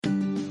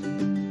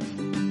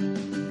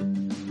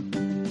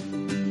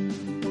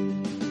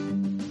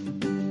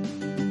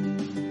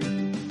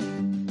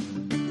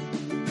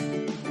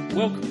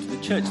Welcome to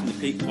the Church in the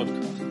Peak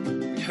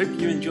podcast. We hope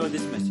you enjoy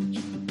this message.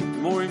 For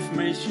more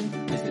information,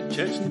 visit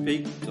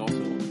churchinthepeak.org.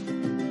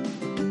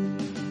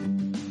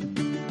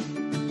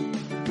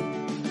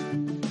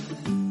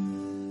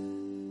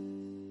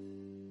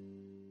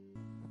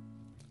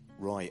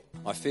 Right,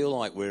 I feel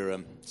like we're,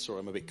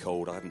 sorry I'm a bit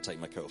cold, I haven't taken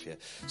my coat off yet.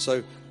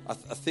 So I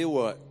feel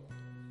like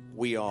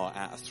we are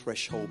at a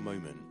threshold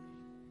moment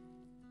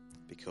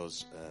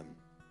because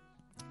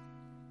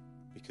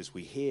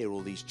we hear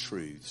all these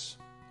truths,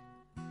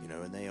 you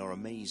know, and they are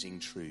amazing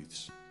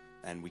truths,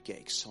 and we get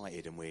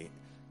excited and we're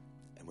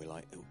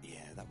like, oh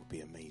yeah, that would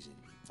be amazing,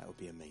 that would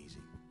be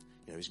amazing.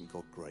 You know, isn't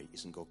God great,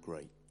 isn't God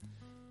great?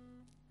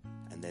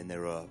 And then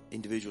there are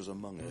individuals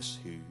among us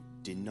who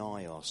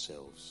deny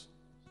ourselves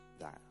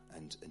that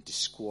and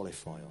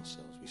disqualify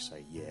ourselves. We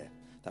say, yeah,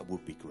 that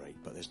would be great,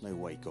 but there's no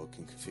way God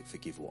can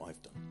forgive what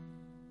I've done.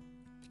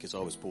 Because I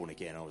was born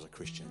again, I was a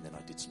Christian, and then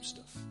I did some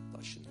stuff that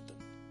I shouldn't have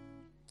done.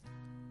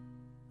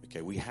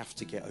 Okay, we have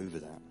to get over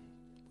that.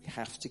 We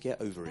have to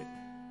get over it.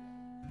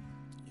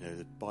 You know,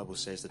 the Bible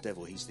says the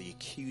devil, he's the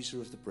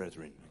accuser of the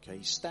brethren. Okay,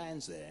 he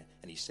stands there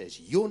and he says,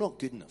 you're not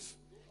good enough.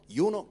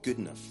 You're not good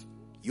enough.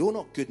 You're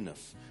not good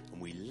enough.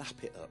 And we lap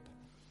it up.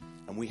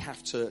 And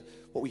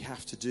what we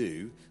have to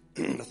do,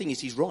 the thing is,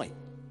 he's right.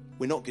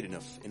 We're not good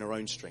enough in our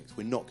own strength.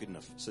 We're not good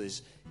enough. So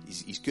he's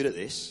good at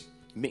this.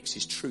 He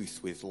mixes truth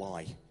with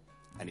lie.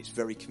 And it's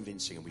very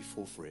convincing and we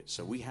fall for it.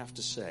 So we have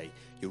to say,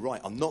 you're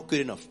right, I'm not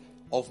good enough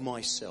of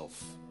myself.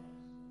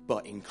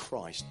 But in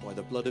Christ, by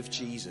the blood of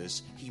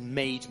Jesus, he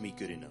made me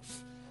good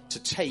enough to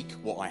take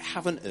what I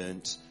haven't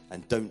earned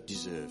and don't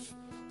deserve.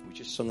 We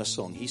just sung a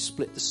song, he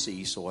split the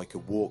sea so I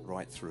could walk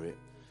right through it.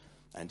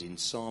 And in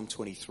Psalm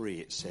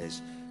 23 it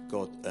says,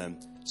 God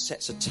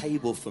sets a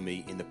table for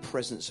me in the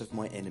presence of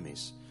my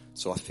enemies.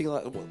 So I feel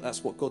like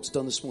that's what God's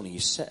done this morning.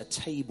 He's set a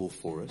table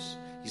for us.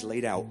 He's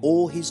laid out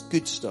all his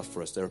good stuff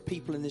for us. There are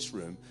people in this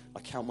room,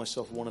 I count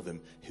myself one of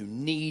them, who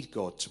need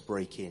God to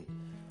break in.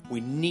 We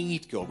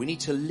need God. We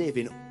need to live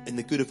in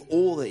the good of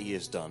all that he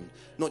has done,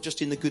 not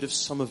just in the good of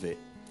some of it.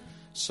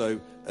 So,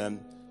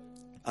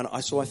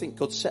 I think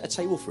God set a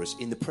table for us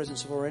in the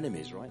presence of our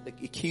enemies, right? The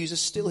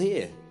accuser's still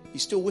here.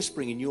 He's still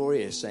whispering in your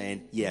ear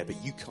saying, yeah,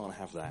 but you can't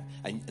have that.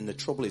 And the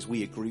trouble is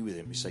we agree with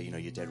him. We say, you know,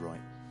 you're dead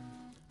right.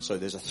 So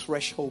there's a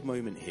threshold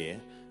moment here.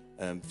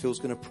 Phil's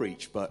going to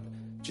preach, but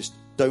just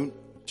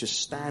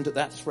stand at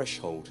that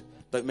threshold.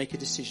 Don't make a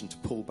decision to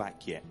pull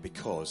back yet,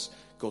 because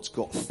God's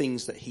got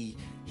things that he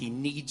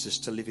needs us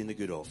to live in the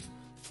good of,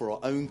 for our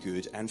own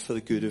good and for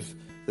the good of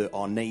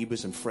our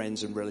neighbours and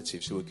friends and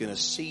relatives who are going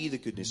to see the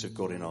goodness of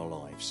God in our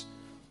lives.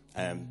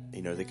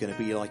 You know, they're going to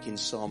be like in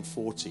Psalm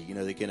 40, you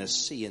know, they're going to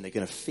see and they're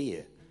going to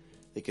fear.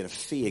 They're going to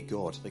fear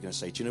God. They're going to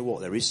say, do you know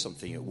what? There is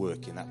something at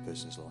work in that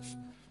person's life.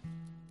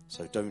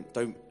 So don't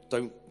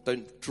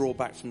draw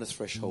back from the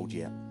threshold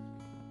yet.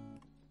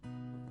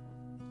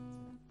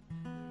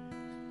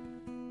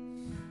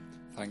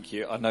 Thank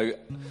you. I know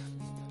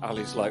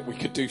Ali's like, we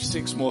could do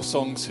 6 more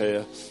songs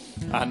here,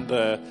 and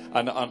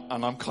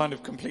I'm kind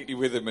of completely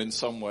with him in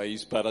some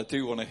ways, but I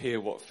do want to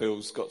hear what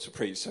Phil's got to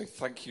preach. So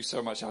thank you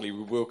so much, Ali.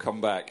 We will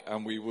come back,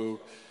 and we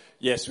will.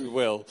 Yes, we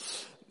will.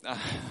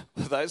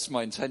 That's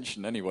my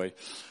intention anyway.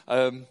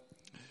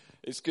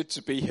 It's good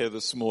to be here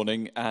this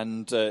morning,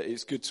 and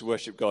it's good to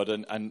worship God.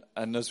 And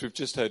as we've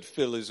just heard,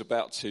 Phil is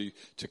about to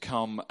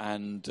come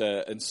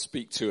and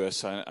speak to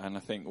us, and I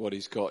think what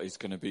he's got is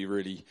going to be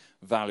really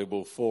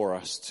valuable for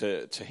us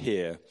to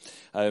hear.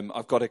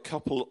 I've got a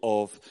couple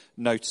of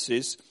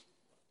notices.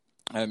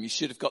 You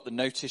should have got the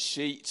notice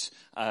sheet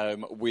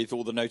with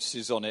all the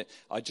notices on it.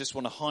 I just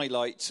want to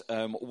highlight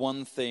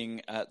one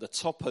thing at the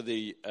top of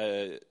the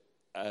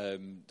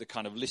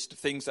kind of list of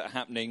things that are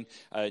happening.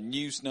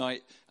 News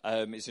night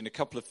is in a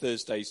couple of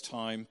Thursdays'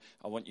 time.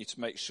 I want you to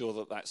make sure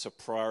that that's a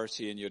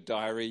priority in your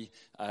diary.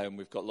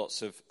 We've got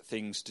lots of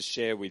things to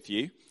share with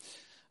you.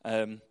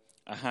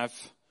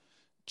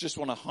 Just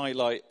want to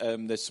highlight,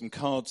 there's some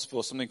cards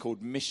for something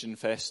called Mission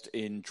Fest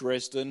in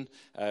Dresden,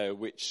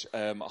 which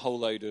a whole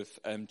load of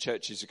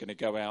churches are going to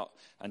go out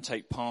and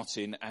take part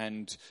in.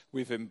 And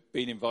we've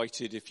been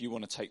invited if you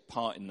want to take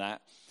part in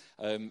that.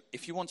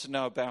 If you want to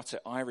know about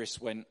it, Iris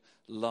went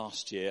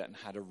last year and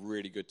had a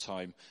really good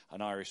time,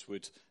 and Iris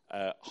would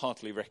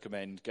heartily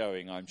recommend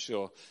going, I'm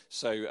sure.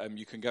 So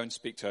you can go and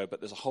speak to her, but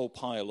there's a whole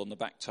pile on the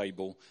back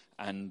table,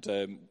 and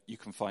you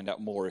can find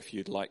out more if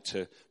you'd like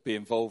to be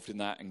involved in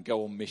that and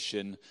go on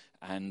mission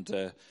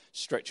and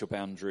stretch your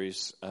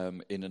boundaries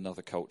in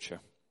another culture.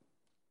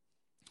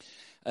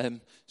 Yeah,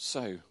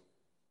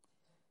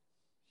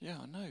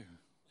 I know.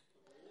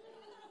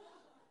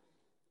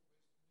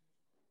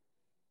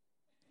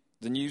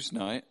 The news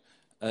night,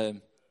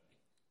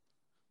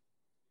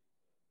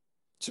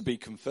 to be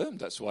confirmed.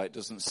 That's why it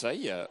doesn't say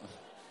yet.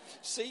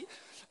 See,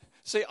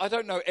 I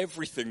don't know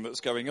everything that's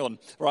going on.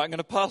 Right, I'm going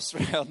to pass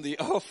around the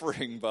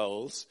offering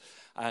bowls,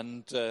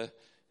 and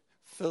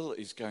Phil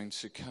is going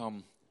to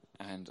come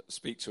and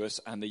speak to us,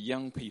 and the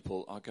young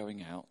people are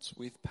going out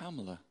with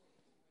Pamela.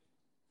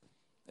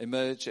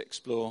 Emerge,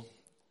 explore.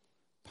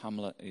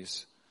 Pamela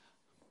is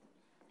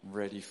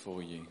ready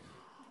for you.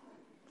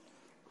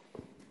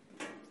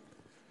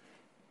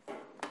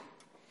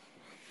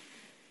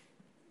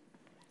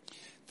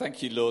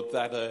 Thank you, Lord,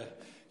 that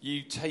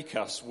you take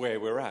us where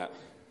we're at.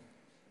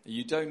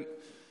 You don't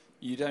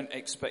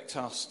expect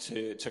us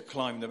to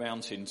climb the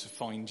mountain to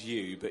find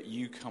you, but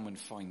you come and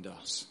find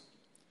us.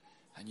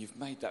 And you've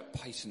made that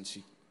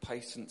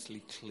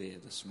patently clear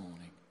this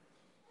morning.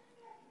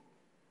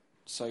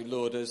 So,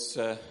 Lord, as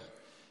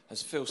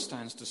Phil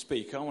stands to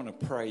speak, I want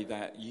to pray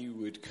that you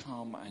would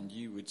come and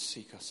you would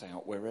seek us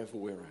out wherever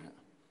we're at,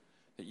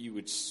 that you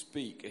would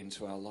speak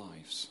into our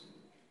lives,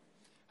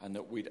 and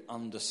that we'd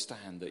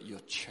understand that you're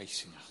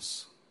chasing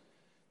us,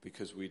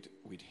 because we'd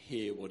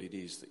hear what it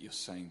is that you're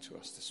saying to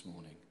us this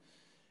morning.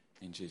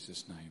 In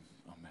Jesus' name,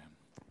 amen.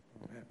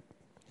 Amen.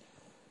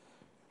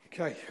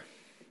 Okay.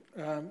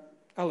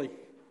 Ali,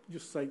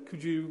 just say,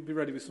 could you be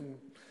ready with some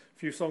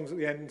few songs at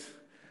the end?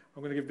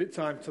 I'm going to give a bit of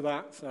time to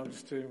that, so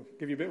just to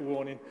give you a bit of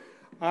warning.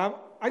 I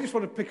just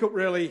want to pick up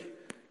really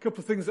a couple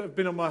of things that have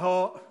been on my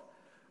heart.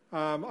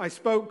 I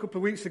spoke a couple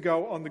of weeks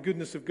ago on the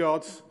goodness of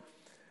God,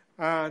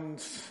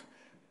 and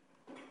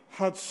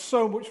had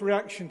so much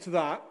reaction to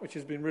that, which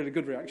has been really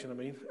good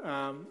reaction,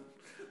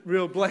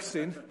 real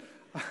blessing.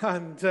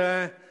 And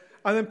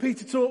then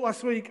Peter talked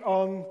last week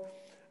on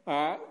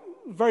a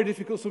very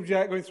difficult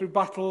subject, going through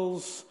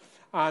battles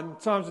and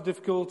times of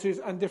difficulties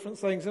and different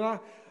things. And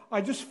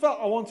I just felt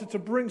I wanted to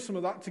bring some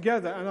of that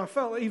together. And I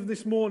felt that even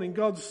this morning,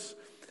 God's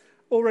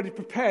already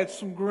prepared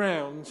some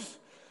ground.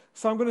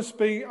 So I'm going to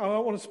speak. I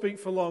don't want to speak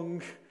for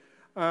long.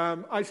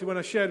 Actually, when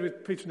I shared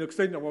with Peter and Neil, because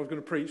they didn't know what I was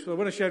going to preach, so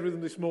when I shared with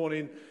them this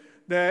morning,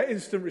 their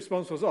instant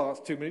response was, "Oh,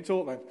 that's a 2-minute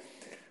talk then."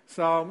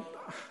 So,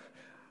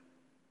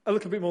 a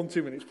little bit more than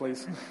 2 minutes,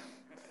 please.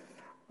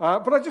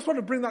 But I just want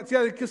to bring that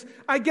together, because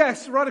I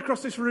guess right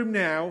across this room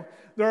now,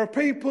 there are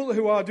people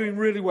who are doing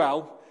really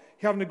well.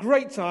 You're having a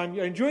great time.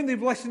 You're enjoying the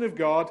blessing of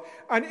God.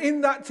 And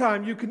in that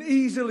time, you can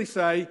easily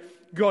say,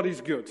 God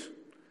is good.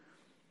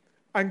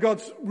 And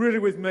God's really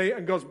with me,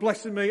 and God's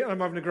blessing me, and I'm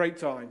having a great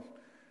time.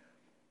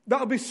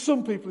 That'll be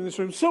some people in this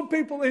room. Some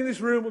people in this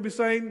room will be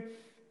saying,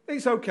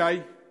 it's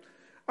okay.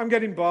 I'm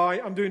getting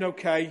by. I'm doing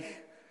okay.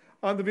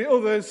 And there'll be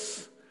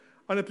others,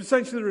 and a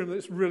percentage of the room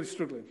that's really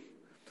struggling.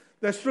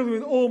 They're struggling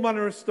with all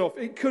manner of stuff.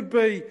 It could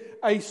be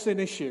a sin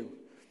issue.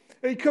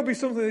 It could be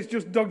something that's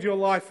just dogged your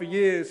life for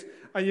years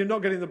and you're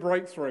not getting the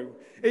breakthrough.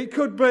 It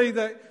could be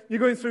that you're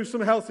going through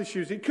some health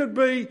issues. It could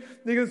be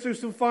that you're going through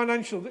some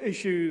financial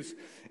issues.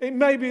 It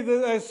may be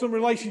that there's some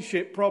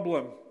relationship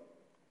problem.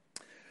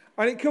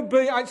 And it could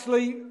be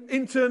actually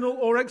internal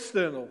or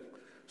external,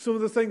 some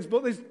of the things.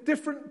 But there's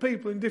different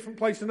people in different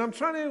places. And I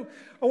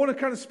want to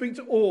kind of speak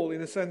to all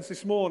in a sense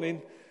this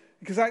morning,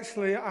 because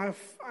actually I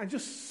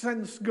just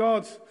sense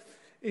God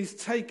is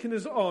taking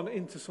us on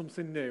into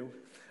something new.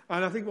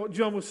 And I think what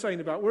John was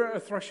saying about, we're at a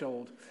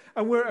threshold.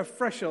 And we're at a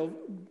threshold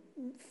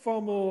far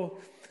more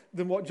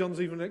than what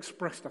John's even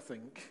expressed, I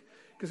think.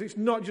 Because it's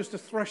not just a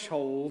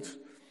threshold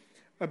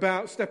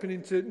about stepping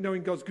into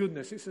knowing God's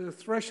goodness. It's a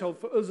threshold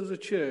for us as a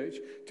church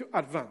to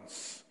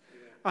advance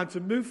and to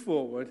move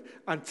forward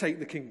and take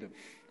the kingdom.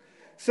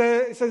 So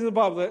it says in the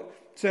Bible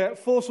that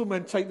forceful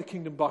men take the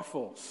kingdom by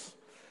force.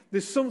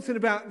 There's something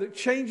about that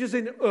changes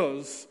in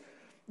us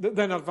that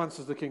then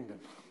advances the kingdom.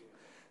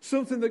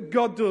 Something that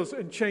God does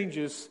and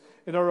changes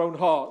in our own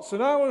hearts.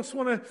 And I just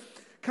want to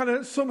kind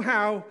of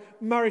somehow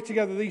marry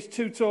together these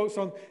two talks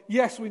on,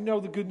 yes, we know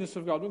the goodness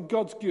of God, and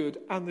God's good,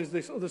 and there's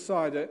this other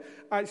side that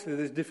actually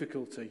there's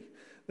difficulty.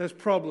 There's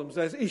problems,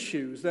 there's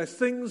issues, there's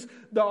things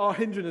that are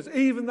hindering us.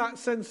 Even that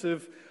sense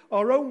of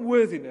our own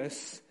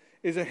worthiness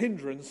is a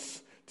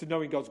hindrance to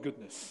knowing God's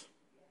goodness.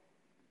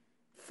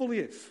 Fully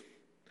is.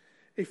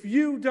 If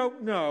you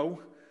don't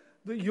know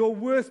that you're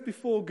worth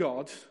before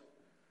God,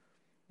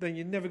 then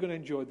you're never going to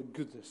enjoy the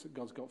goodness that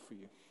God's got for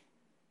you.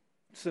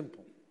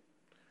 Simple.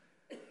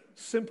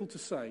 Simple to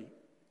say,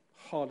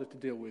 harder to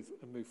deal with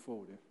and move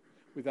forward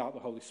without the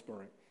Holy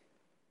Spirit.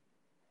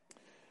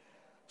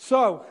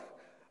 So,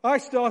 I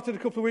started a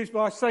couple of weeks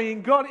by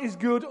saying God is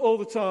good all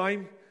the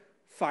time.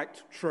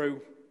 Fact,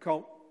 true,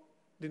 can't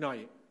deny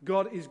it.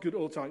 God is good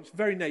all the time. It's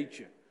very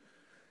nature.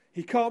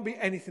 He can't be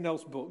anything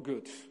else but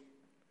good.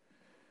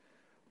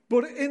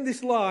 But in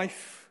this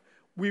life,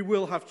 we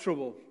will have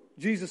trouble.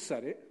 Jesus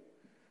said it,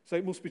 so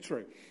it must be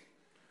true.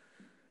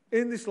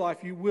 In this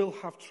life, you will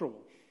have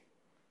trouble.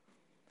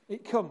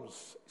 It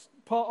comes. It's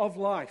part of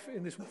life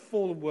in this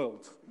fallen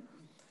world.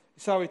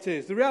 It's how it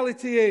is. The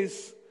reality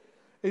is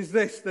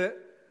this, that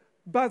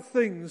bad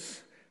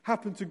things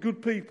happen to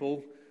good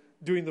people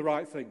doing the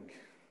right thing.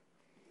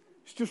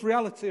 It's just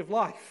reality of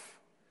life.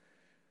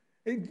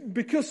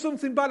 Because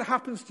something bad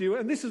happens to you,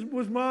 and this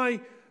was my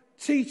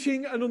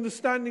teaching and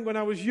understanding when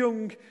I was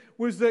young,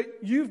 was that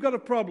you've got a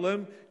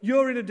problem,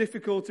 you're in a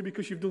difficulty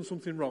because you've done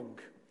something wrong,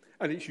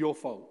 and it's your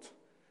fault.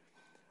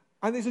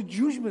 And there's a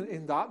judgment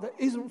in that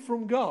isn't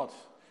from God.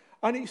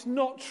 And it's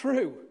not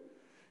true.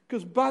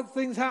 Because bad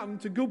things happen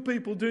to good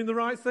people doing the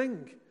right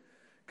thing.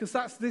 Because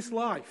that's this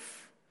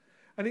life.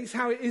 And it's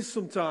how it is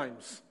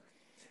sometimes.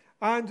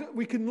 And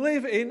we can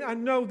live in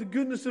and know the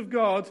goodness of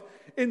God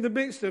in the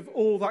midst of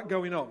all that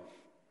going on.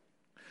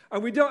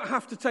 And we don't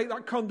have to take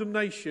that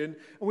condemnation,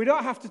 and we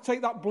don't have to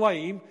take that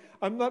blame,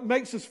 and that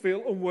makes us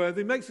feel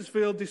unworthy, makes us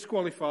feel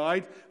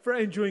disqualified for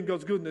enjoying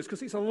God's goodness,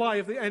 because it's a lie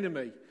of the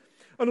enemy.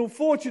 And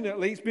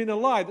unfortunately, it's been a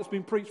lie that's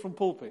been preached from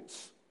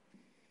pulpits.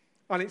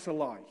 And it's a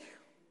lie.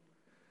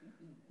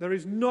 There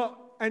is not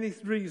any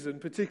reason,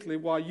 particularly,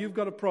 why you've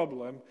got a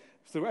problem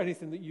through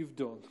anything that you've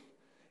done.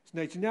 It's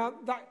nature. Now,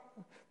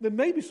 there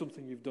may be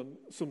something you've done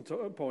some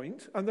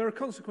point, and there are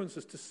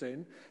consequences to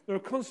sin. There are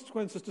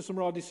consequences to some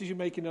of our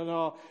decision-making and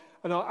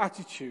our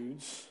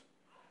attitudes.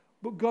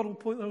 But God will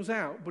point those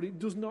out. But it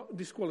does not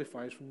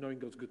disqualify us from knowing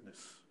God's goodness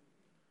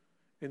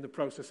in the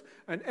process.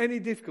 And any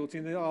difficulty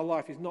in our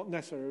life is not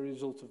necessarily a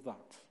result of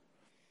that.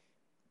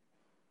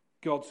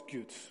 God's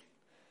good.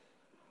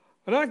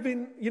 And I've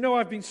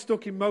been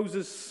stuck in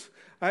Moses,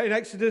 in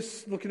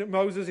Exodus, looking at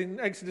Moses in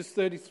Exodus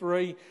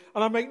 33,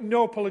 and I make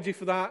no apology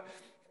for that.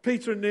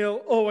 Peter and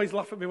Neil always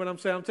laugh at me when I'm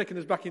saying I'm taking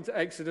us back into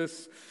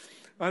Exodus,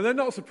 and they're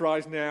not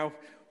surprised now.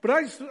 But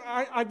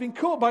I've been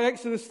caught by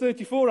Exodus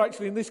 34,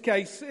 actually, in this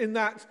case, in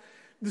that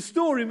the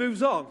story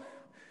moves on.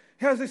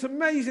 He has this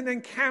amazing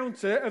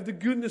encounter of the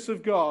goodness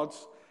of God,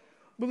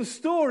 but the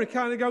story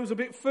kind of goes a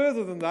bit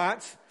further than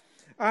that,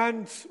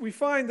 and we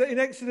find that in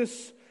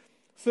Exodus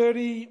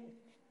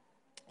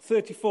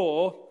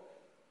 34,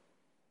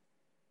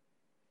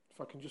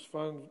 if I can just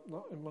find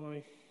that in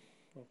my...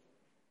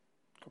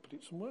 I've copied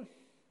it somewhere.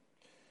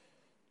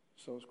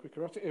 So I was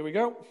quicker at it. Here we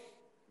go.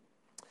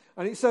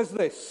 And it says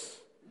this.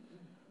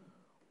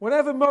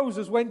 Whenever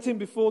Moses went in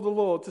before the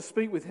Lord to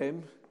speak with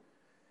him,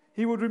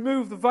 he would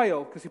remove the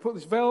veil, because he put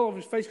this veil over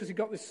his face because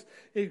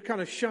he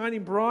kind of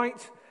shining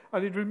bright,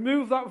 and he'd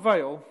remove that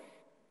veil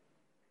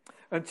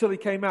until he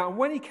came out. And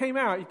when he came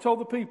out, he told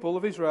the people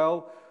of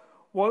Israel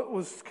what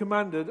was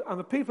commanded, and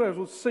the people of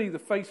Israel would see the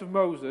face of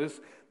Moses,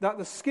 that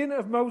the skin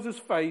of Moses'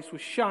 face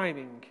was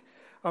shining,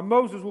 and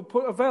Moses would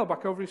put a veil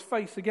back over his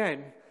face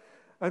again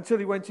until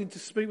he went in to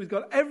speak with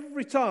God.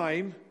 Every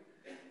time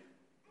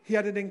he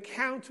had an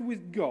encounter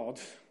with God,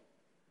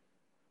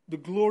 the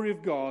glory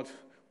of God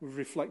was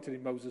reflected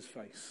in Moses'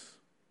 face.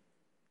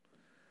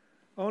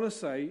 I want to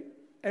say,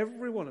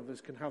 every one of us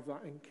can have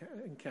that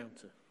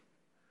encounter.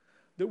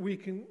 That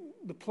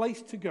the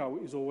place to go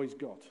is always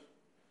God.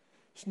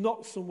 It's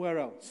not somewhere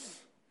else.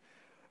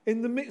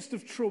 In the midst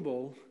of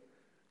trouble,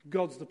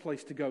 God's the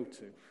place to go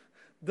to.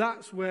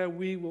 That's where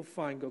we will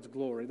find God's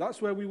glory.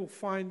 That's where we will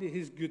find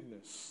his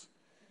goodness.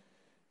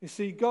 You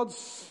see,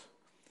 God's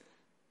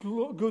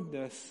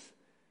goodness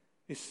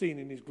is seen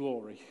in his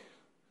glory.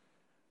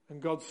 And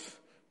God's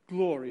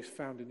glory is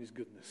found in his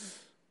goodness.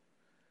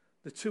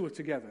 The two are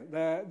together.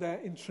 They're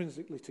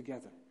intrinsically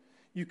together.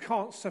 You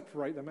can't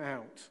separate them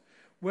out.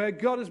 Where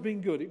God has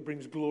been good, it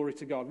brings glory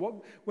to God.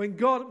 When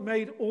God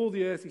made all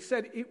the earth, he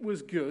said it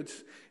was good.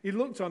 He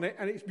looked on it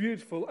and it's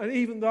beautiful. And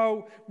even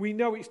though we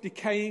know it's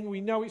decaying, we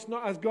know it's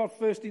not as God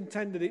first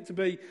intended it to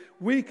be,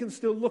 we can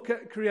still look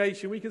at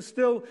creation. We can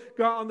still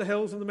go out on the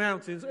hills and the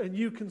mountains and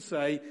you can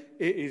say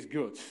it is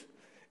good.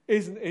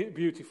 Isn't it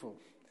beautiful?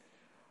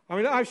 I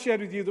mean, I've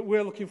shared with you that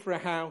we're looking for a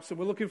house, and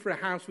we're looking for a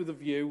house with a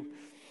view.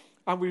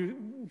 And we've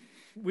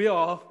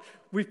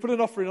put an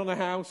offering on a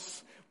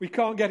house. We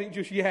can't get it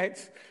just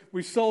yet.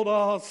 We've sold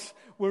ours.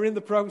 We're in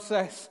the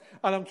process.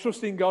 And I'm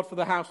trusting God for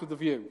the house with the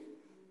view.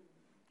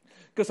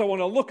 Because I want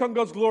to look on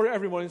God's glory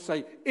every morning and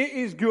say, it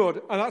is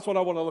good. And that's what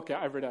I want to look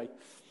at every day.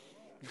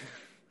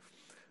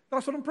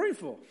 That's what I'm praying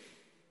for.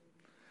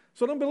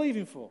 That's what I'm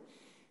believing for.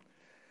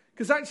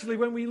 Because actually,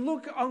 when we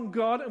look on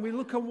God and we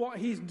look on what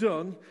he's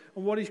done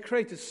and what he's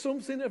created,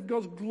 something of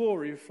God's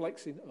glory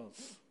reflects in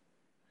us.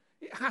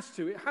 It has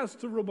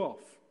to rub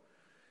off.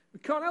 We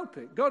can't help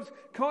it. God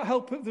can't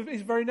help it,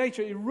 his very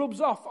nature. It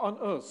rubs off on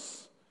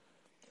us.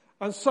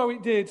 And so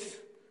it did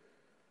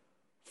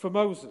for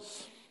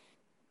Moses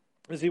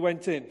as he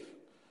went in.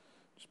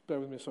 Just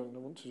bear with me a second. I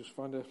want to just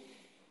find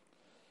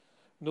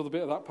another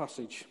bit of that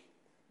passage.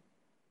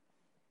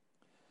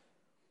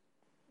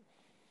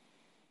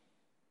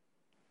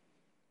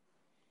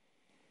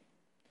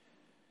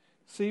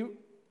 See,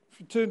 if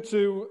you turn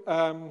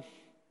to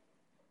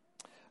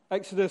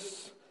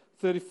Exodus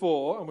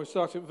 34, and we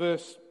start at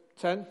verse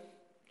 10,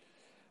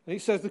 and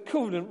it says, the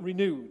covenant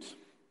renewed.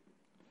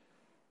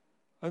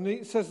 And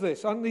it says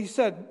this, and he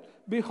said,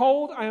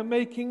 behold, I am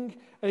making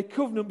a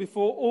covenant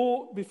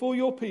before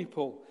your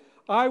people.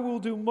 I will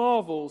do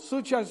marvels,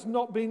 such as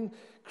not been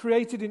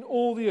created in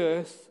all the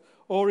earth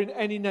or in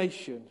any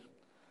nation.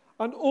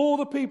 And all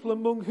the people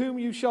among whom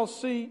you shall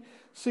see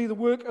the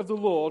work of the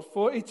Lord,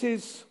 for it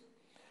is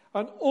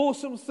an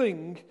awesome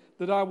thing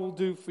that I will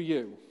do for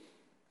you.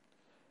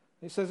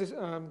 It says this,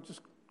 I'm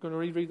just going to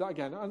reread that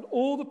again. And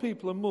all the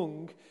people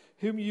among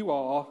whom you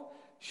are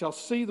shall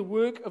see the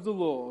work of the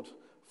Lord,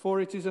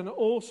 for it is an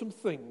awesome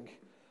thing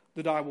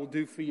that I will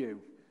do for you.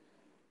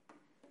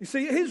 You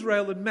see,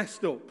 Israel had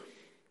messed up.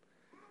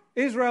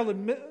 Israel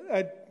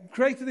had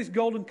created this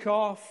golden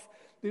calf.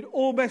 They'd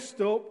all messed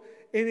up.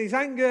 In his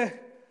anger,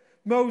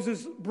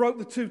 Moses broke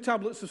the 2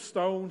 tablets of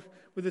stone,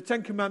 with the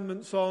Ten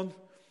Commandments on,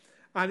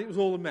 and it was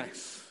all a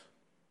mess.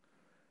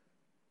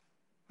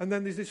 And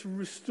then there's this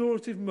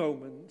restorative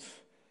moment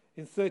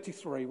in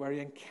 33 where he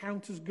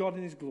encounters God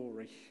in his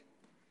glory.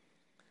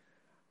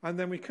 And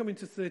then we come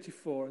into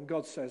 34 and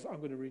God says, I'm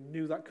going to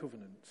renew that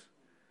covenant.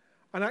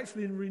 And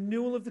actually in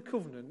renewal of the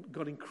covenant,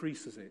 God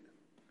increases it.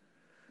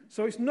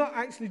 So it's not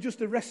actually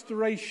just a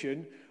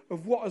restoration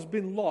of what has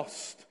been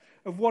lost,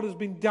 of what has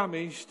been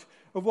damaged,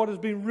 of what has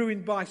been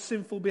ruined by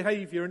sinful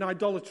behavior and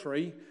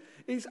idolatry.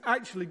 It's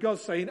actually God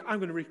saying, I'm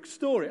going to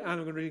restore it and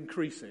I'm going to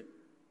increase it.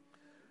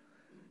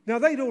 Now,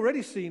 they'd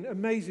already seen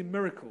amazing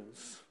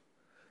miracles.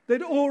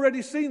 They'd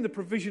already seen the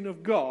provision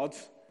of God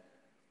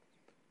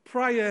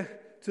prior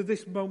to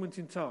this moment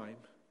in time.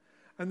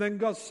 And then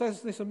God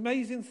says this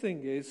amazing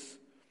thing is,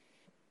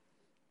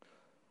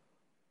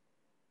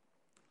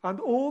 and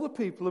all the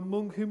people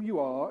among whom you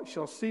are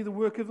shall see the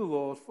work of the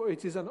Lord, for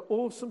it is an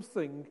awesome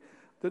thing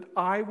that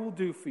I will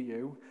do for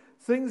you.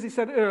 Things he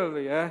said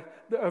earlier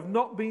that have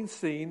not been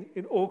seen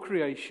in all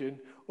creation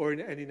or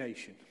in any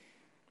nation.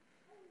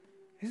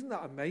 Isn't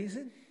that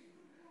amazing?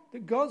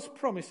 That God's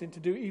promising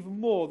to do even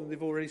more than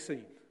they've already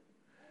seen.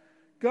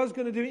 God's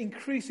going to do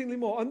increasingly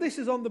more. And this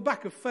is on the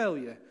back of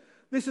failure.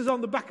 This is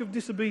on the back of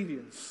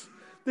disobedience.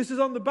 This is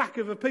on the back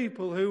of a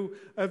people who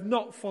have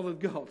not followed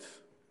God.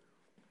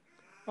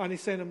 And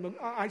he's saying, I'm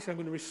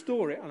going to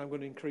restore it and I'm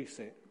going to increase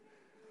it.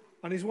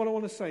 And is what I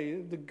want to say,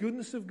 the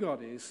goodness of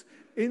God is,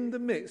 in the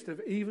midst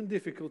of even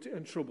difficulty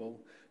and trouble,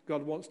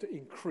 God wants to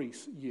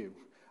increase you.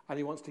 And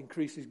he wants to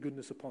increase his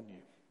goodness upon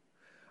you.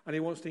 And he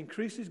wants to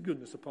increase his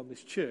goodness upon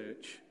this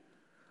church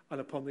and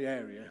upon the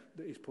area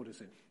that he's put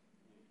us in.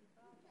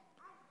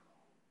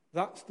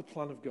 That's the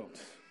plan of God.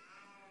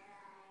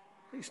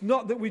 It's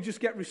not that we just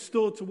get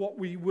restored to what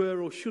we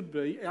were or should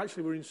be.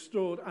 Actually, we're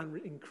restored and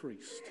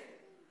increased.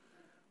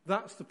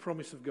 That's the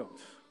promise of God.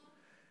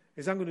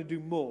 Is I'm going to do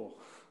more.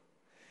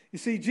 You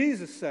see,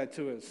 Jesus said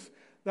to us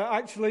that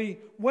actually,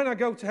 when I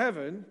go to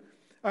heaven,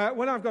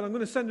 when I've gone, I'm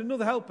going to send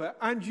another helper,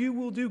 and you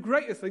will do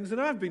greater things than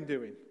I've been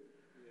doing.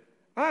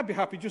 I'd be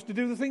happy just to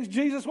do the things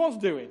Jesus was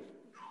doing.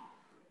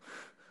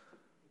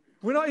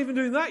 We're not even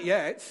doing that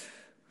yet,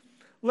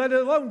 let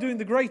alone doing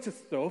the greater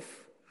stuff.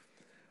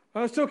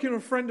 I was talking to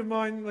a friend of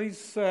mine, he's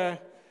South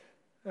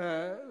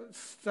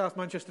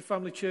Manchester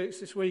Family Church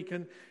this week,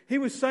 and he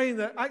was saying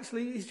that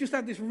actually he's just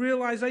had this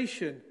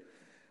realization.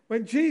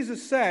 When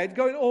Jesus said,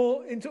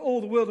 go into all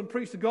the world and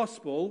preach the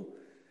gospel,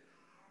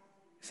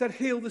 he said,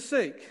 heal the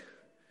sick.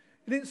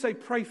 He didn't say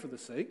pray for the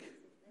sick.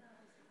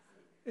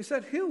 He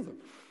said, heal them.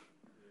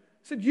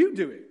 He said, you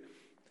do it.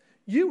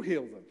 You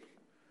heal them.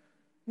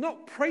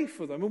 Not pray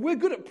for them. And we're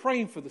good at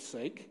praying for the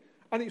sick,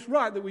 and it's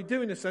right that we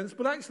do in a sense,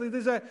 but actually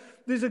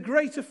there's a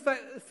greater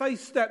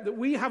faith step that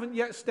we haven't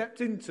yet stepped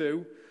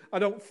into, I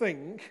don't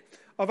think,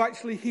 of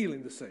actually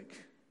healing the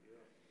sick.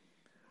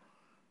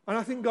 And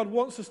I think God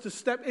wants us to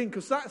step in,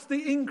 because that's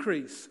the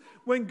increase.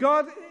 When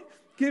God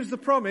gives the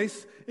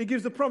promise, he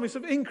gives the promise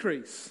of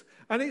increase.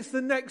 And it's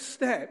the next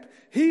step.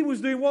 He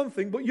was doing one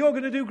thing, but you're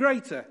going to do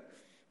greater.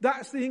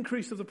 That's the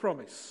increase of the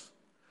promise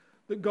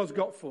that God's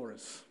got for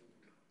us.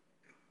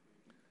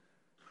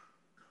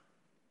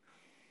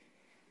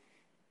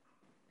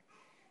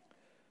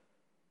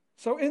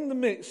 So in the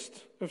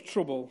midst of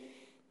trouble,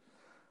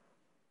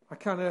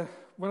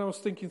 when I was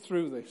thinking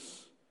through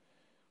this,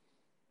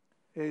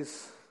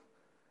 is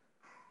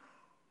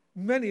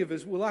many of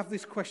us will have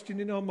this question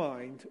in our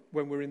mind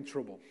when we're in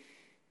trouble.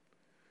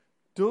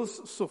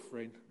 Does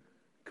suffering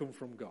come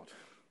from God?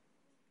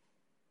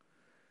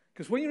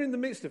 Because when you're in the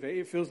midst of it,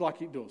 it feels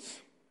like it does.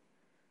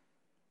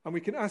 And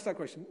we can ask that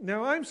question.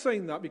 Now, I'm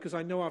saying that because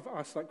I know I've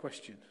asked that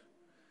question.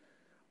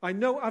 I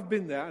know I've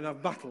been there and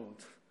I've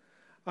battled.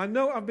 I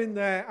know I've been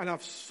there and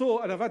I've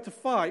sought and I've had to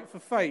fight for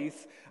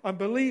faith and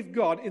believe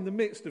God in the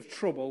midst of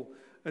trouble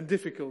and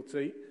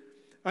difficulty.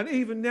 And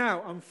even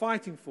now, I'm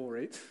fighting for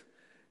it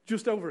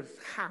just over a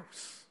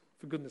house,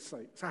 for goodness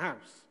sake. It's a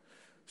house.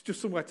 It's just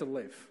somewhere to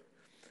live.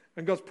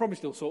 And God's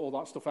promised he'll sort all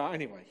that stuff out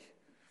anyway,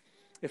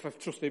 if I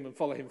trust him and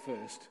follow him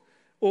first.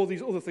 All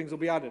these other things will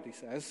be added, he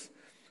says.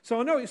 So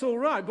I know it's all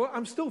right, but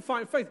I'm still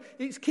fighting faith.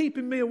 It's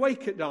keeping me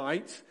awake at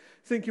night,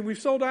 thinking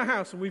we've sold our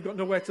house and we've got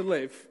nowhere to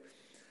live.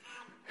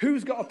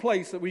 Who's got a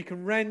place that we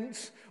can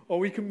rent or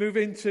we can move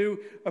into,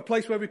 a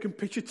place where we can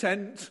pitch a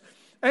tent?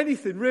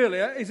 Anything, really,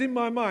 is in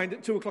my mind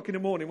at 2 o'clock in the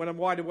morning when I'm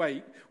wide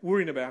awake,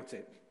 worrying about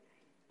it.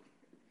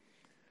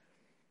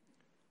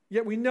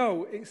 Yet we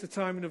know it's the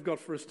timing of God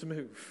for us to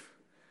move.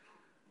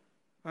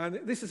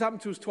 And this has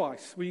happened to us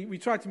twice. We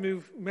tried to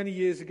move many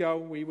years ago.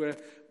 We were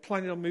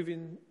planning on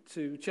moving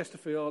to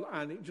Chesterfield,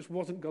 and it just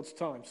wasn't God's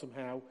time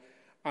somehow.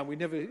 And we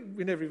never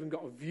even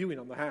got a viewing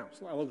on the house,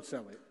 let alone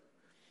sell it.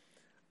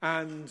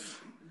 And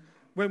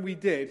when we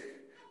did,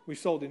 we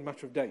sold in a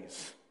matter of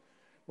days.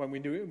 When we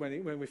knew it,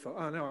 when we thought,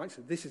 oh no,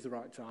 actually this is the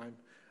right time.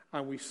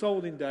 And we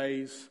sold in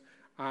days,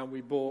 and we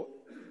bought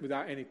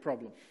without any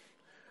problem.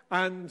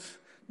 And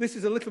this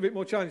is a little bit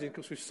more challenging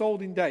because we've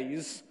sold in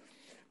days,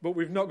 but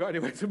we've not got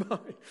anywhere to buy.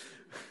 So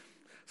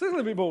it's a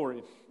little bit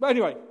boring. But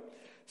anyway,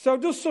 So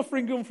does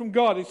suffering come from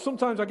God? It's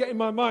sometimes I get in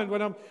my mind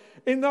when I'm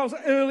in those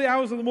early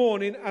hours of the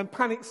morning and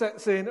panic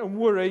sets in and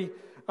worry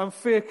and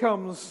fear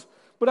comes.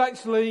 But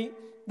actually,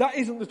 that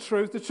isn't the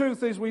truth. The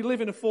truth is we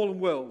live in a fallen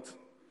world.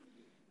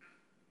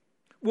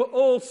 We're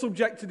all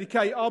subject to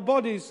decay. Our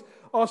bodies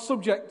are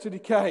subject to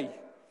decay.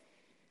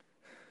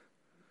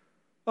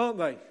 Aren't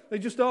they? They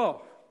just are.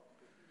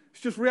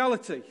 It's just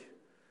reality.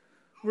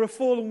 We're a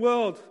fallen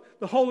world.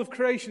 The whole of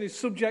creation is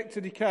subject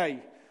to decay.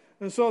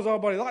 And so is our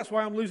body. That's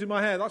why I'm losing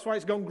my hair. That's why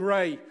it's gone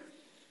grey.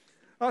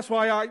 That's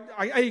why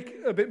I ache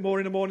a bit more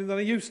in the morning than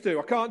I used to.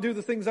 I can't do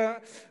the things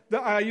that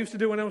I used to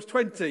do when I was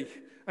 20.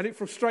 And it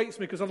frustrates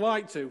me because I'd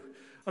like to.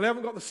 And I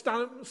haven't got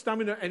the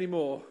stamina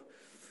anymore.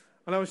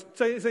 And I was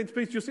saying to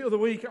Peter just the other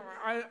week,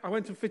 I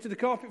went and fitted a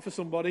carpet for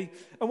somebody.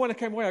 And when I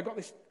came away, I got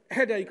this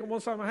headache on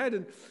one side of my head.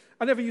 And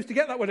I never used to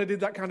get that when I did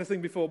that kind of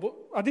thing before. But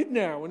I did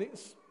now. And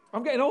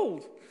I'm getting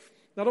old.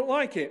 And I don't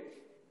like it.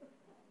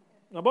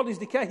 My body's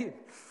decaying.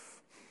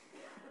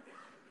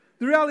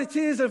 The reality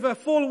is of a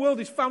fallen world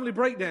is family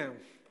breakdown.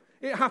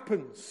 It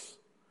happens.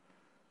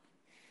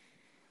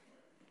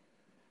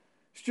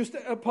 It's just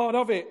a part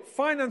of it.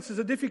 Finances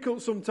are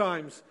difficult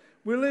sometimes.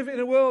 We live in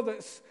a world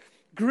that's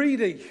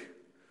greedy.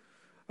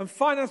 And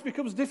finance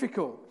becomes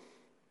difficult.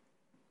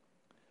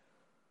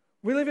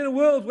 We live in a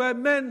world where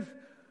men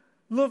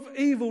love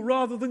evil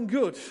rather than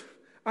good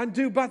and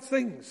do bad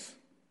things.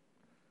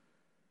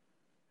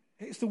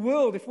 It's the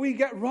world. If we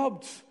get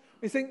robbed,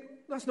 we think,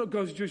 that's not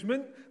God's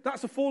judgment.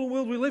 That's the fallen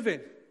world we live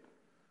in.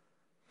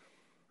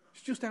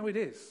 It's just how it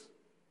is.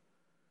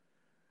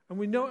 And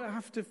we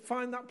have to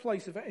find that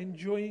place of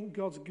enjoying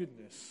God's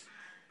goodness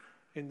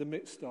in the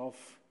midst of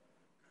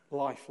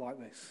life like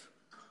this.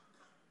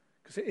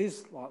 Because it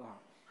is like that.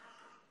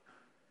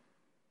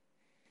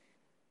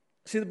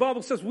 See, the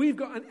Bible says we've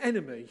got an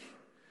enemy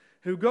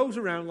who goes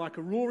around like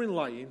a roaring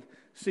lion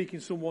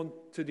seeking someone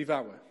to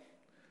devour.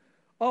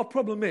 Our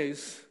problem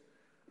is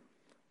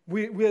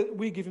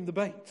we give him the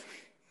bait,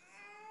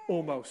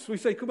 almost. We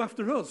say, come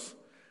after us.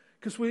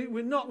 Because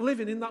we're not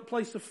living in that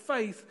place of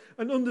faith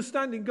and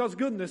understanding God's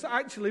goodness.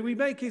 Actually, we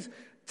make his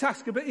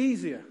task a bit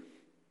easier.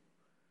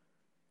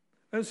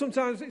 And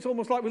sometimes it's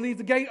almost like we leave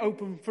the gate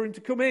open for him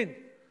to come in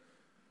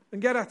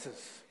and get at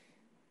us.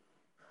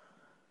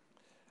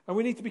 And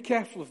we need to be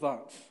careful of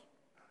that.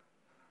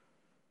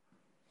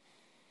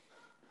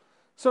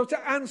 So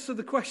to answer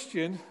the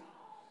question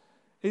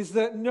is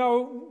that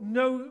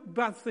no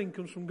bad thing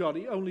comes from God.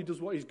 He only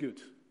does what is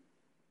good.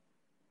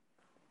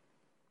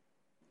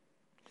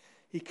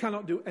 He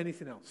cannot do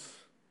anything else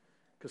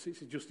because it's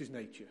just his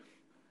nature.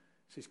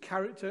 It's his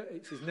character,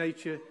 it's his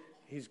nature,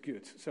 he's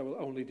good. So he'll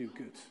only do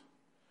good.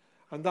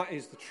 And that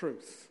is the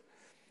truth.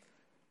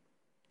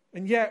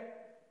 And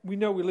yet, we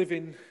know we live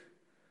in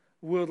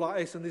a world like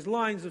this, and there's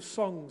lines of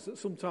songs that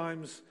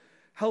sometimes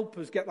help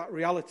us get that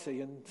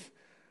reality. And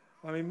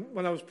I mean,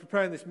 when I was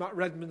preparing this, Matt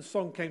Redman's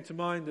song came to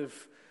mind of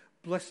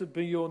Blessed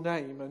Be Your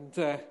Name. And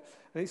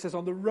it says,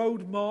 on the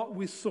road marked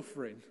with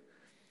suffering,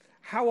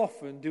 how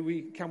often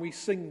can we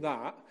sing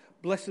that,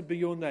 blessed be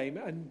your name,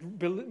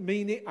 and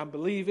mean it and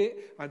believe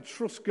it and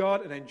trust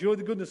God and enjoy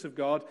the goodness of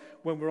God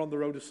when we're on the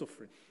road of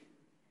suffering?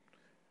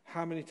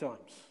 How many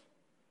times?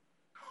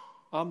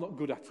 I'm not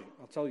good at it,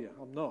 I'll tell you,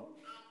 I'm not.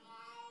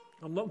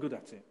 I'm not good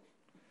at it.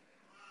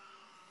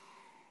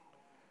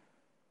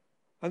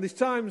 And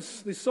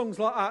there's songs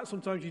like that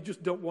sometimes you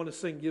just don't want to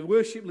sing. Your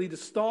worship leader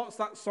starts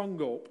that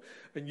song up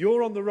and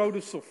you're on the road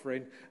of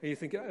suffering and you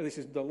think, this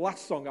is the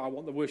last song I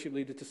want the worship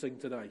leader to sing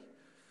today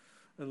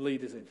and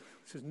lead us in.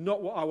 This is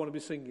not what I want to be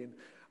singing.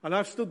 And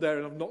I've stood there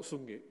and I've not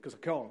sung it because I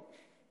can't.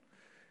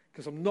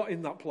 Because I'm not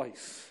in that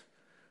place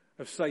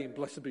of saying,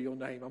 blessed be your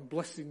name. I'm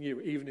blessing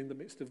you even in the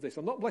midst of this.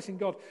 I'm not blessing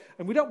God.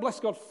 And we don't bless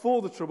God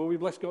for the trouble, we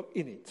bless God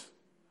in it.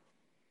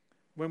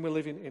 When we're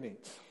living in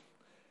it.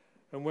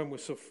 And when we're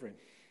suffering.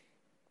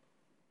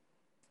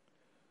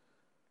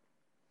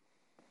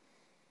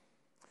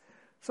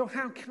 So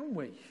how can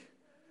we?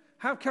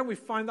 How can we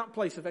find that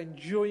place of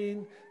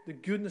enjoying the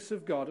goodness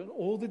of God and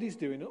all that he's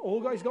doing and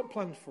all that he's got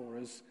planned for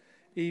us,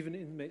 even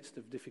in the midst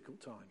of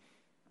difficult time?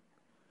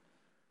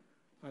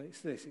 And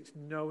it's this, it's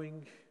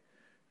knowing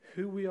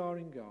who we are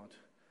in God,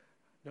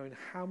 knowing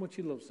how much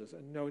he loves us,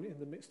 and knowing in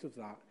the midst of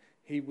that,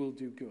 he will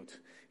do good.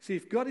 See,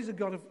 if God is a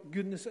God of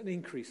goodness and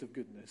increase of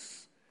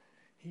goodness,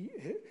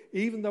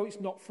 even though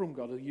it's not from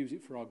God, he'll use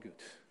it for our good.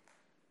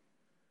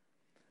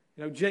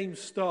 You know,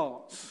 James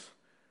starts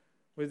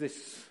with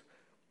this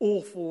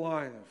awful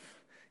line of,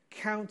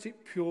 count it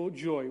pure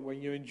joy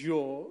when you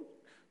endure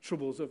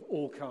troubles of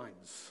all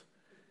kinds.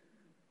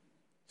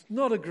 It's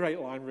not a great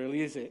line,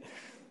 really, is it?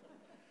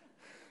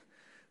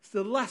 It's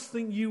the last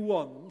thing you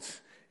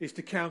want is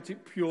to count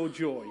it pure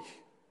joy.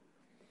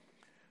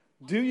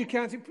 Do you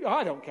count it?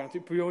 I don't count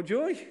it pure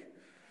joy.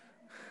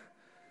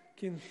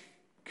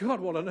 God,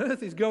 what on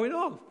earth is going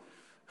on?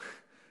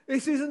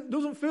 This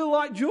doesn't feel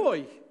like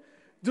joy.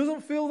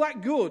 Doesn't feel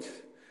that good.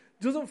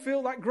 Doesn't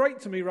feel that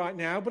great to me right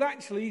now. But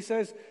actually, he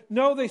says,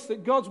 know this,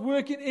 that God's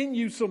working in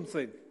you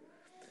something.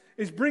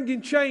 is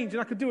bringing change.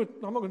 And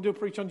I'm not going to do a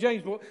preach on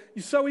James, but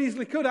you so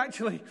easily could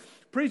actually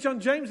preach on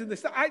James in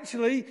this, that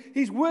actually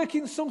he's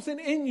working something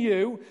in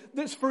you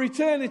that's for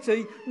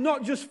eternity,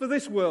 not just for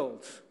this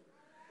world.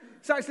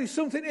 It's actually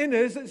something in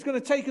us that's going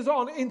to take us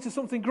on into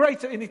something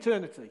greater in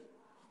eternity.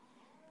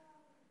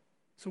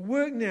 So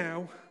work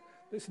now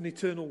that's an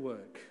eternal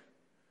work.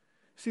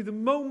 See, the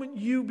moment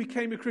you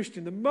became a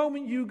Christian, the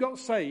moment you got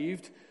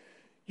saved,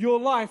 your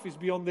life is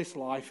beyond this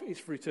life, it's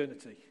for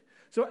eternity.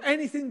 So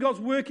anything God's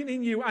working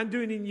in you and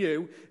doing in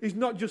you is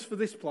not just for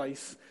this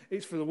place,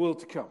 it's for the world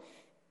to come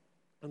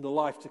and the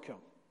life to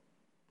come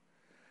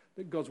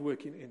that God's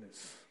working in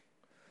us.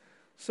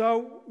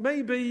 So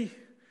maybe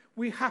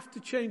we have to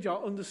change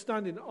our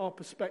understanding, our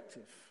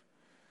perspective,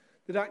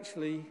 that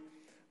actually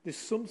there's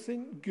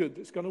something good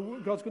that's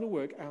God's going to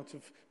work out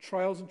of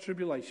trials and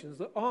tribulations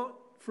that aren't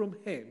from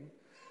Him,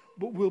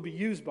 but will be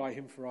used by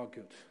Him for our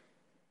good.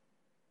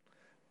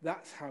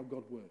 That's how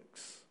God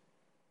works.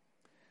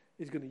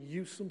 He's going to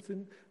use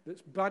something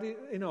that's bad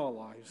in our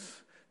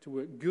lives to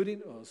work good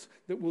in us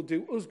that will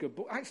do us good,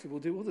 but actually will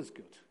do others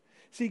good.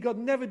 See, God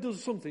never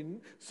does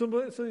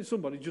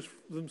somebody just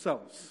for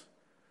themselves,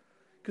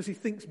 because He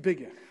thinks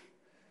bigger.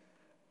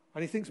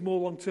 And He thinks more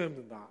long-term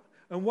than that.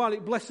 And while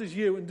it blesses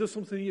you and does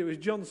something to you, as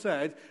John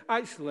said,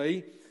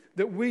 actually,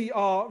 that we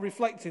are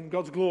reflecting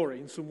God's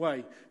glory in some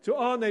way. To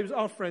our neighbours,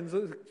 our friends,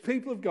 that the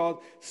people of God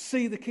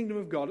see the kingdom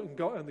of God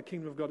and the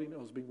kingdom of God in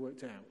us being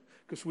worked out.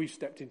 Because we've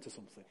stepped into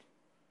something.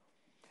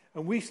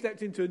 And we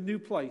stepped into a new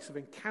place of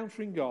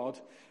encountering God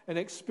and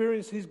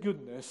experiencing His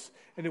goodness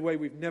in a way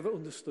we've never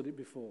understood it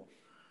before.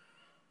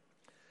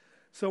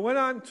 So when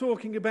I'm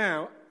talking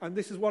about, and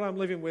this is what I'm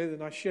living with,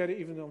 and I shared it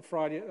even on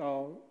Friday at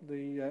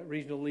the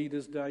Regional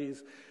Leaders' Day,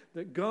 is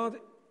that God's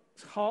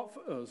heart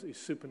for us is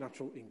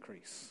supernatural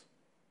increase.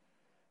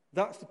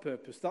 That's the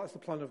purpose. That's the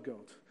plan of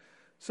God.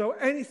 So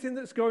anything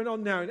that's going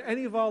on now in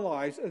any of our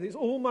lives, and it's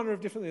all manner of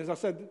different things. As I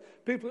said,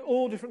 people in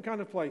all different kind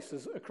of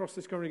places across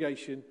this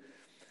congregation.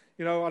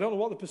 You know, I don't know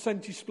what the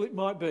percentage split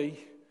might be,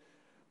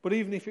 but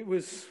even if it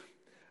was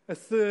a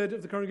third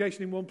of the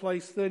congregation in one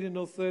place, third in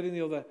another, third in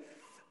the other,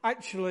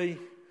 actually,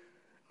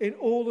 in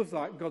all of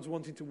that, God's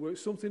wanting to work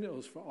something in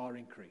us for our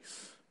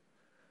increase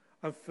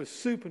and for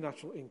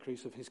supernatural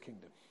increase of His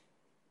kingdom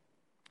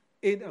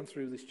in and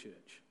through this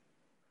church.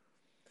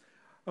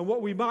 And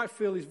what we might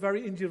feel is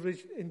very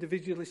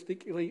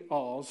individualistically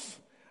ours,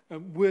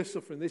 and we're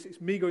suffering this. It's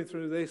me going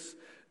through this.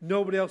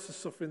 Nobody else is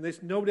suffering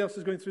this. Nobody else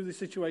is going through this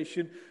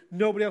situation.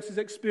 Nobody else is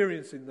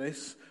experiencing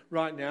this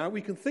right now.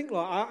 We can think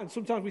like that, and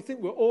sometimes we think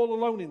we're all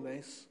alone in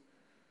this.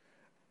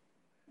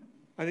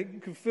 And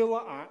it can feel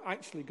like that.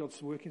 Actually,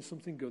 God's working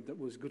something good that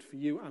was good for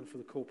you and for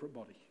the corporate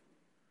body.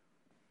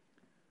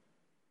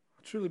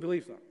 I truly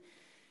believe that.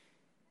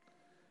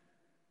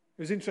 It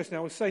was interesting.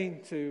 I was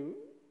saying to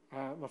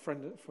my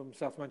friend from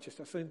South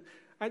Manchester, saying,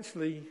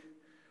 actually,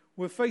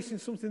 we're facing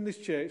something in this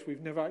church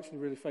we've never actually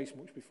really faced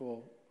much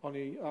before. I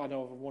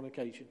know of on one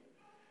occasion.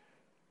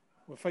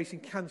 We're facing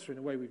cancer in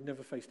a way we've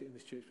never faced it in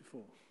this church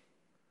before.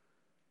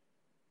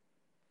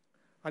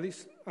 And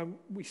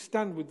we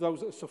stand with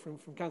those that are suffering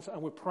from cancer,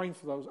 and we're praying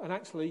for those. And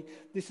actually,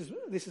 this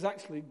is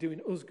actually doing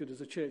us good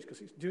as a church,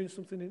 because it's doing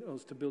something in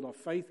us to build our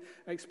faith,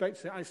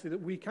 expecting actually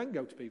that we can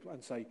go to people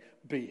and say,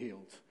 be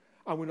healed.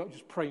 And we're not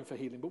just praying for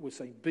healing, but we're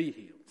saying, be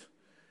healed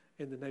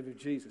in the name of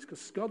Jesus.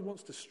 Because God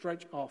wants to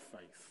stretch our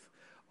faith,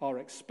 our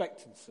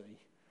expectancy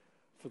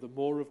for the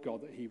more of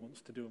God that He wants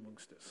to do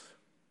amongst us.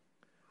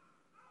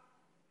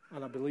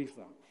 And I believe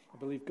that. I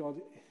believe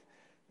God,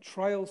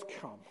 trials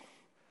come.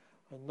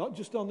 And not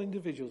just on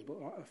individuals,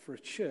 but for a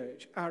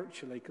church,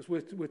 actually, because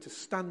we're to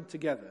stand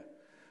together.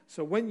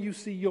 So when you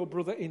see your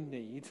brother in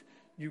need,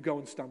 you go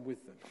and stand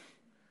with them.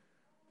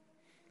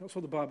 That's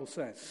what the Bible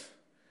says.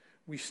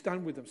 We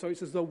stand with them. So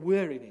it's as though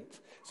we're in it.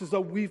 It's as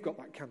though we've got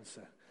that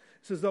cancer.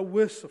 It's as though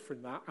we're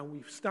suffering that, and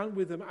we stand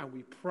with them, and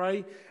we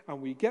pray, and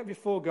we get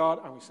before God,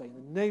 and we say, in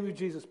the name of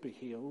Jesus, be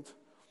healed.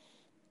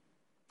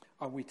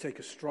 And we take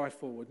a stride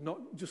forward, not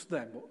just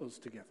them, but us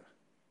together.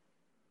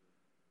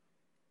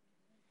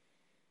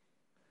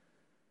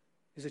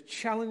 There's a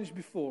challenge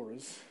before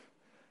us,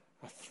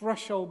 a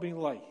threshold being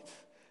laid.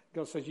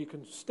 God says you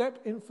can step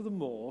in for the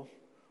more,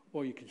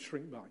 or you can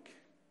shrink back.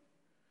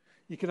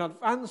 You can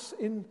advance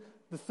in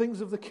the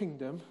things of the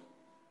kingdom,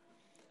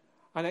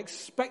 an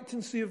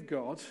expectancy of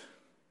God,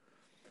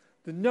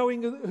 the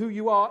knowing of who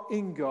you are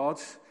in God,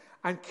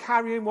 and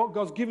carrying what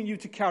God's given you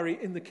to carry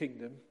in the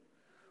kingdom,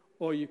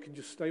 or you can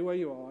just stay where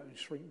you are and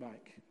shrink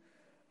back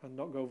and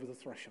not go over the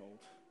threshold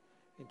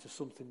into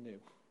something new.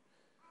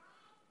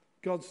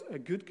 God's a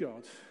good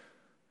God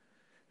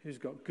who's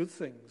got good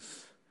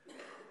things,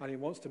 and He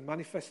wants to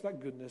manifest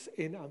that goodness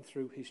in and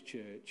through His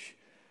church,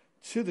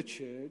 to the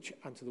church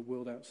and to the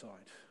world outside.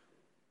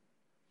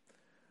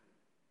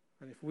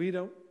 And if we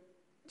don't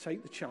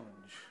take the challenge,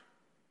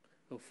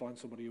 He'll find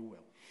somebody who will.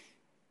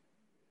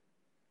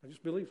 I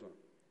just believe that.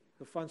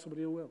 He'll find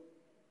somebody who will.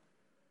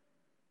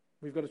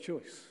 We've got a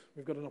choice.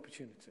 We've got an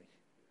opportunity.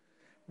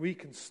 We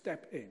can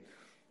step in.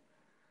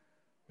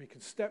 We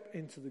can step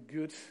into the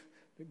good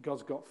that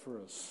God's got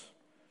for us.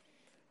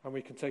 And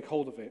we can take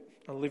hold of it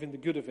and live in the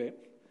good of it.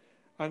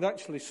 And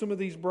actually, some of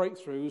these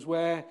breakthroughs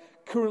where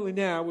currently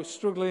now we're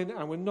struggling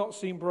and we're not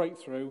seeing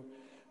breakthrough,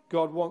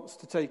 God wants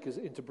to take us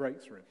into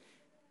breakthrough.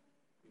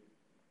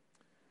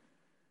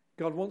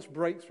 God wants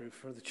breakthrough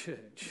for the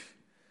church.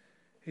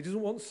 He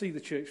doesn't want to see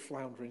the church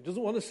floundering. He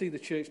doesn't want to see the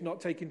church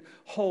not taking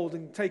hold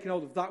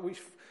of that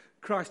which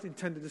Christ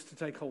intended us to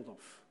take hold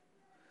of.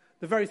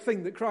 The very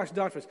thing that Christ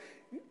died for us.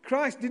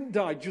 Christ didn't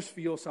die just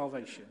for your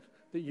salvation,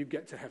 that you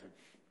get to heaven.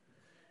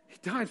 He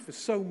died for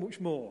so much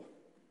more.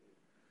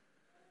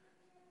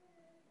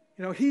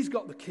 You know, he's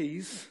got the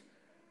keys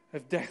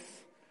of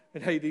death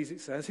and Hades,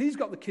 it says. He's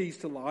got the keys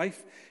to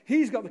life.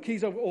 He's got the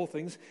keys over all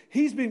things.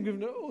 He's been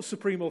given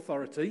supreme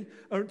authority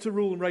to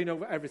rule and reign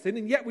over everything.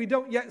 And yet we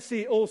don't yet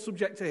see it all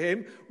subject to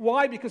him.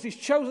 Why? Because he's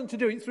chosen to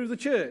do it through the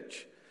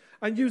church.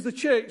 And use the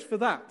church for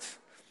that.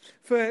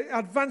 For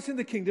advancing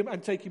the kingdom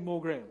and taking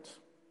more ground.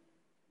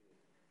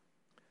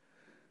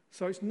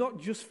 So it's not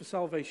just for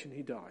salvation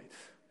he died.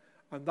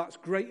 And that's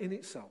great in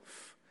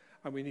itself.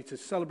 And we need to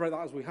celebrate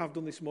that as we have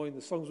done this morning,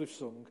 the songs we've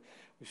sung.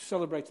 We've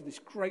celebrated this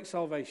great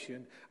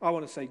salvation. I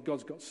want to say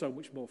God's got so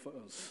much more for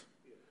us.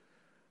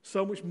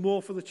 So much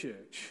more for the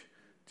church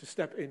to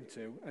step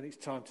into, and it's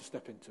time to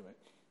step into it.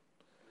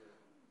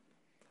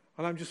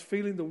 And I'm just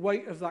feeling the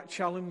weight of that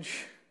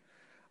challenge.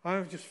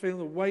 I'm just feeling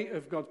the weight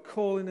of God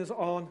calling us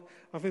on.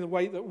 I'm feeling the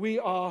weight that we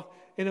are,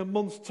 in a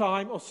month's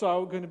time or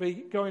so, going to be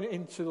going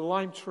into the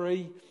lime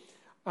tree.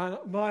 And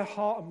my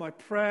heart and my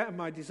prayer and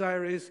my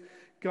desire is,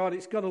 God,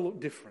 it's got to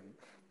look different.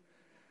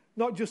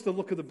 Not just the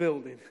look of the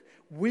building.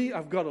 We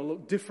have got to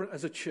look different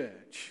as a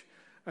church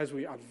as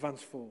we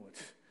advance forward.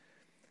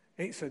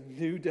 It's a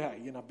new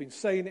day, and I've been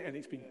saying it, and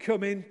it's been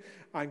coming,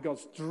 and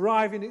God's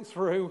driving it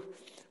through,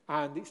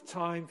 and it's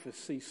time to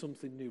see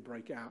something new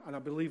break out, and I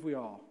believe we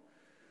are.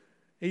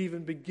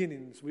 Even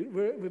beginnings.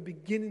 We're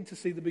beginning to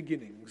see the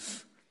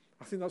beginnings.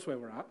 I think that's where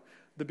we're at.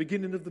 The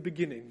beginning of the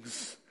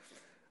beginnings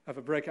of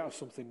a breakout of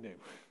something new.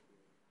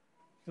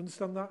 You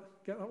understand that?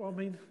 Get that what I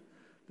mean?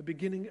 The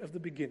beginning of the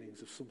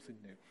beginnings of something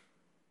new.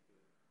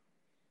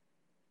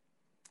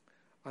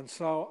 And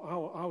so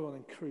I will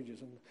encourage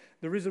us, and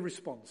there is a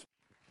response.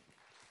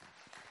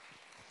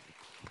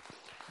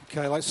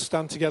 Okay, let's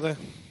stand together.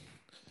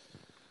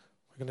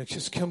 We're going to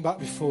just come back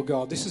before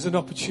God. This is an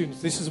opportunity.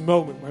 This is a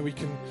moment where we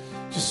can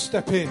just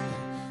step in.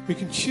 We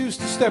can choose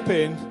to step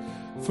in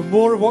for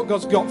more of what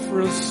God's got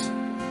for us.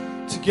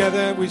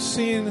 Together, we've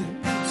seen,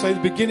 say,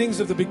 the beginnings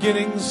of the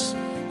beginnings.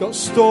 Got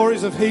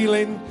stories of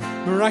healing,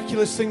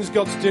 miraculous things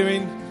God's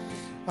doing.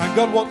 And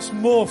God wants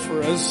more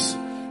for us.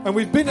 And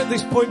we've been at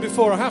this point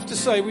before. I have to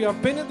say, we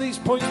have been at these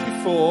points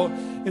before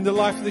in the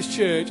life of this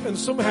church. And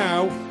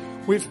somehow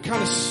we've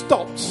kind of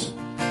stopped.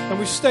 And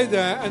we've stayed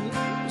there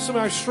and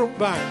somehow shrunk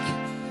back.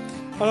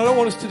 And I don't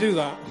want us to do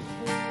that.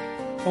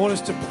 I want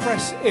us to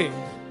press in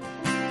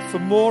for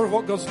more of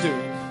what God's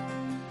doing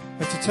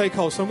and to take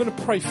hold. So I'm going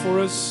to pray for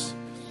us.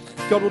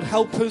 God would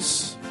help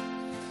us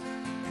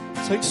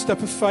take a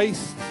step of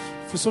faith.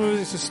 For some of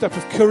us, it's a step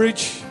of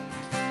courage.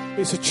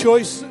 It's a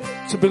choice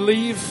to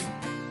believe.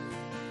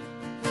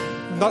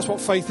 And that's what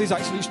faith is,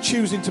 actually. It's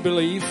choosing to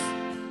believe.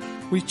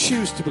 We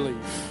choose to believe.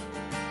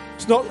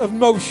 It's not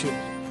emotion.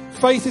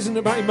 Faith isn't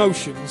about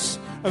emotions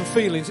and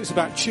feelings. It's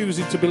about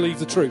choosing to believe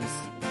the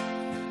truth.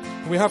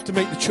 And we have to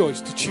make the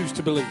choice to choose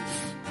to believe.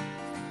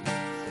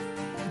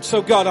 And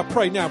so, God, I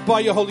pray now, by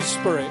your Holy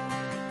Spirit,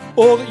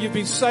 all that you've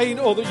been saying,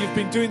 all that you've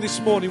been doing this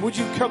morning, would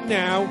you come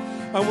now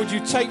and would you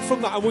take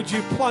from that and would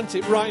you plant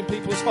it right in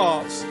people's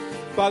hearts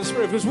by the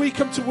Spirit? As we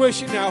come to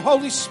worship now,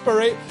 Holy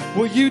Spirit,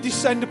 will you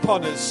descend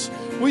upon us?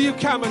 Will you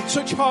come and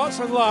touch hearts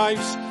and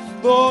lives?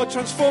 Lord,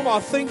 transform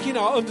our thinking,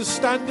 our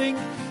understanding.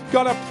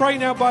 God, I pray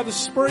now by the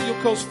Spirit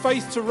you'll cause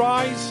faith to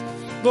rise.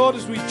 Lord,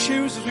 as we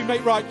choose, as we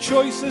make right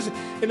choices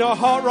in our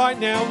heart right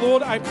now,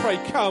 Lord, I pray,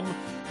 come,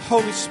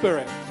 Holy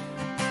Spirit.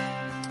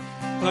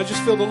 And I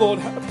just feel the Lord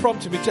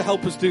prompting me to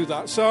help us do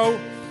that. So,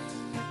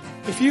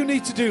 if you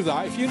need to do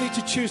that, if you need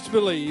to choose to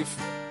believe,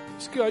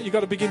 you've got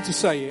to begin to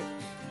say it.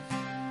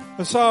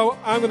 And so,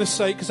 I'm going to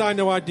say, because I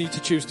know I need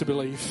to choose to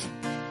believe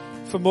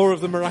for more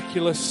of the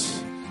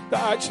miraculous,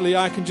 that actually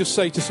I can just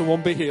say to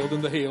someone, be healed,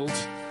 and they're healed.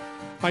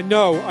 I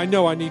know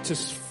I need to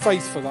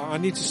faith for that. I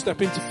need to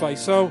step into faith.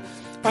 So,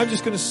 I'm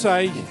just going to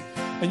say,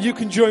 and you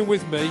can join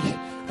with me,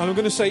 and I'm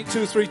going to say it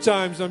 2 or 3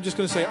 times, and I'm just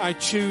going to say, I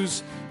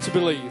choose to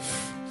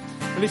believe.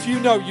 And if you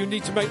know you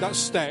need to make that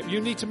step, you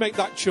need to make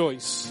that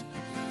choice,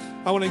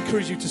 I want to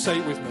encourage you to say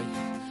it with me.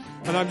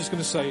 And I'm just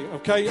going to say it,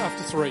 okay?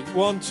 After 3.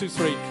 1, 2,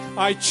 3.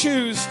 I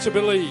choose to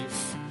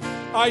believe.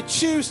 I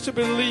choose to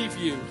believe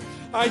you.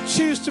 I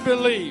choose to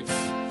believe.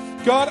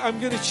 God, I'm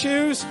going to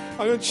choose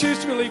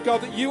to believe,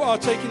 God, that you are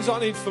taking us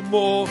on in for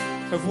more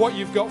of what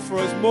you've got for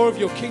us, more of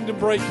your kingdom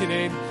breaking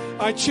in.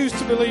 I choose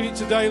to believe it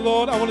today,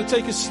 Lord. I want to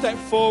take a step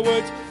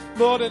forward,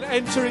 Lord, and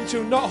enter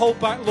into, not hold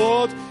back,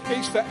 Lord.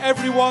 It's for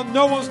everyone.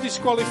 No one's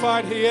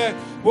disqualified here.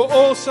 We're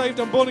all saved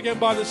and born again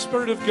by the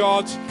Spirit of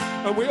God,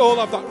 and we all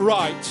have that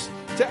right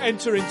to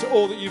enter into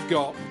all that you've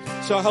got.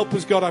 So help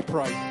us, God, I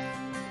pray.